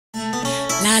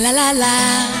la la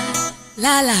la,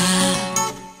 la la,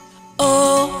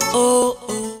 oh oh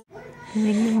oh.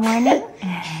 Good morning.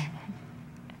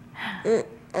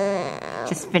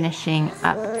 Just finishing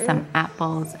up some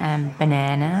apples and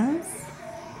bananas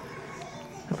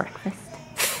for breakfast.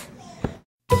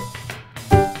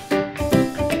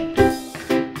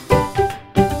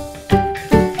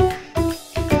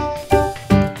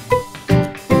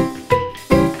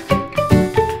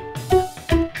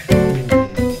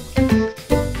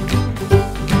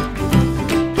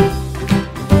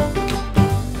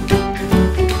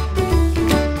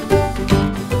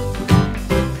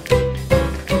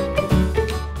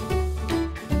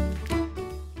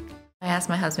 I asked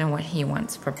my husband what he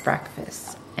wants for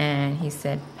breakfast, and he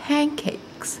said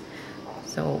pancakes.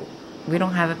 So we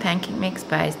don't have a pancake mix,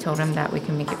 but I told him that we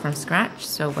can make it from scratch.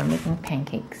 So we're making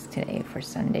pancakes today for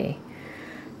Sunday.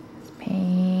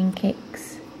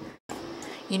 Pancakes.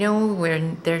 You know,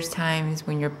 when there's times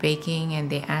when you're baking and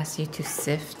they ask you to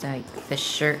sift like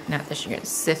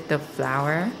sift the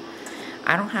flour.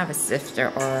 I don't have a sifter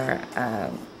or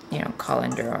you know,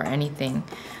 colander or anything.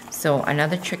 So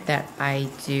another trick that I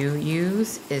do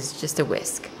use is just a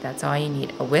whisk. That's all you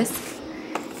need, a whisk,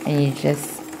 and you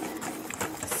just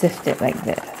sift it like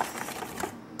this.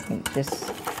 You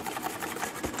just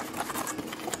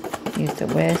use the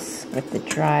whisk with the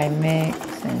dry mix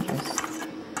and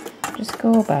just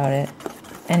go about it,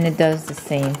 and it does the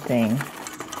same thing.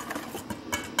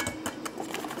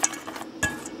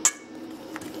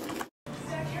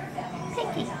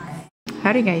 Pancakes.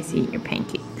 How do you guys eat your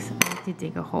pancakes? I like to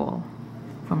dig a hole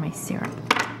for my syrup.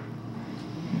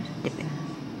 And just dip it.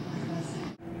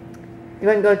 You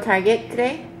want to go to Target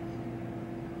today?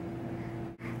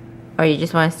 Or you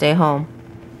just want to stay home?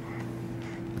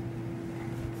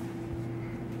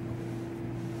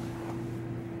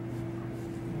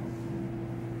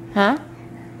 Huh?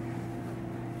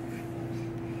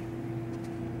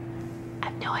 I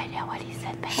have no idea what he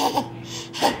said, baby.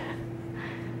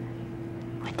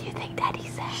 What do you think Daddy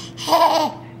said?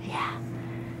 Yeah.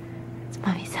 Does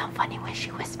Mommy sound funny when she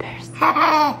whispers?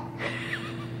 How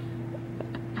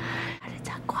to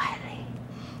talk quietly.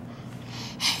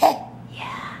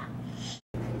 Yeah.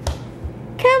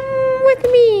 Come with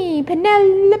me,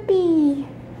 Penelope.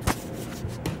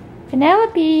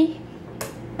 Penelope.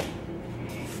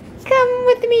 Come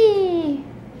with me.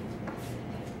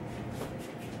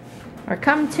 Or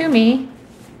come to me.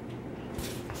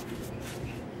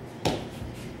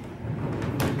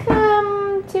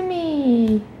 Come to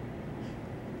me.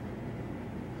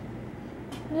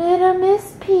 Little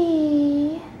Miss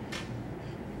P.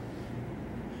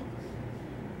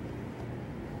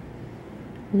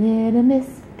 Little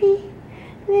Miss P.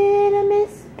 Little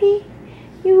Miss P.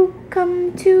 You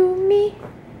come to me.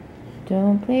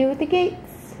 Don't play with the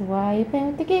gates. Why are you playing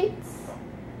with the gates?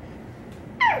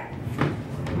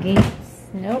 Gates,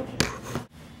 nope.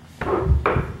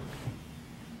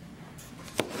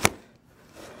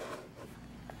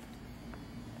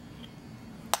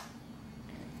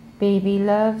 Baby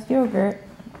loves yogurt.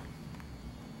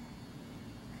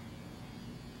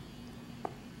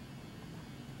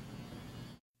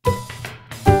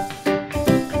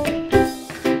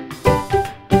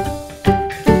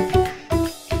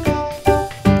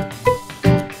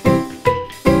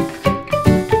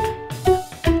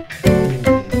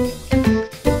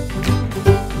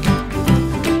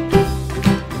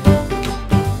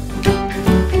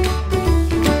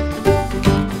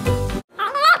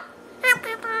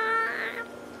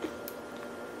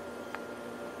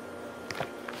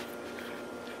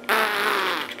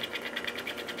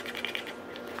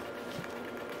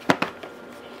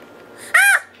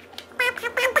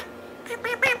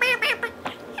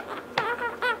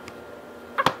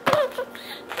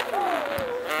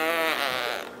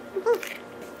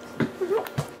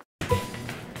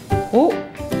 Oh,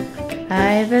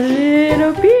 I have a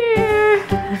little beer.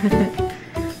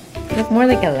 Look more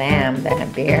like a lamb than a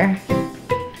bear.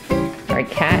 Or a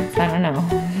cat, I don't know.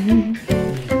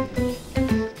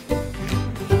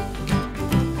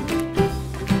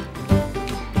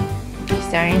 She's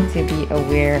starting to be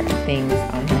aware of things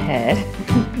on her head.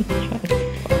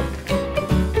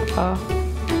 Oh.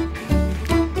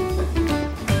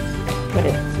 But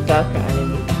it's stuck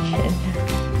underneath the chin.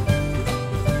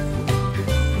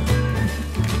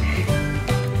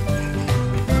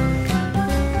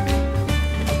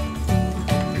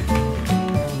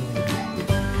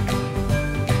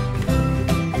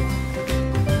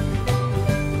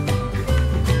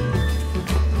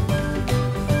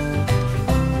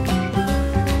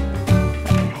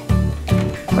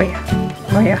 Oh yeah,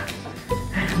 oh yeah.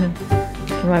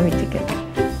 You want me to get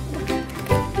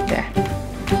there,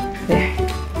 there.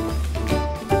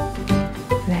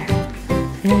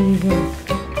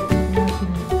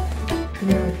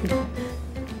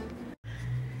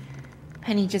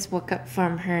 just woke up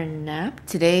from her nap.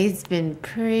 Today's been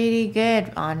pretty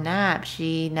good on nap.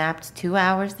 She napped 2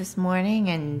 hours this morning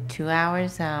and 2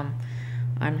 hours on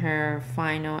her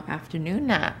final afternoon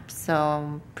nap. So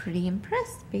I'm pretty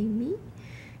impressed, baby.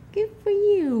 Good for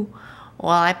you.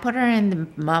 Well, I put her in the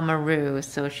mama-roo,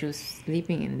 so she was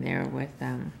sleeping in there with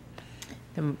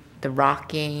the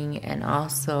rocking and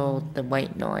also the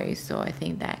white noise. So I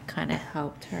think that kind of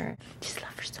helped her. Just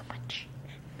love her so much.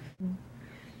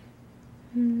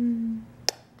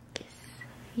 Kiss.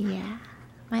 Yeah,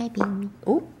 my baby.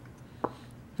 Oh.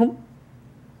 Oh.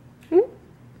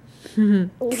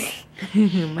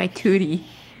 My Tootie.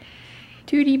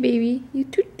 Tootie, baby. You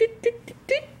toot, toot, toot, toot,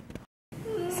 toot.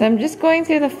 So I'm just going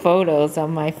through the photos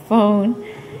on my phone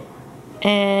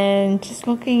and just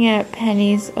looking at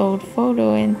Penny's old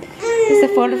photo, and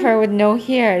there's a photo of her with no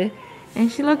hair,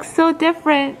 and she looks so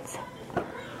different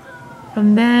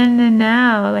from then and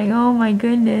now. Like, oh my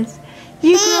goodness,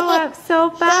 you grew up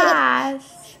so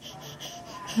fast.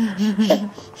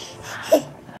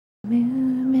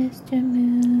 Mr.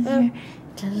 Moon,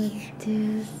 you're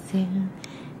too soon.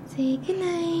 Say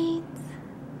goodnight.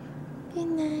 Good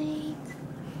night.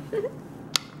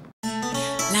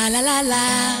 La la la la,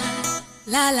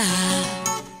 la la.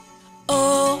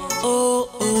 Oh, oh,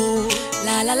 oh.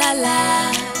 La la la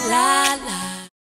la, la la.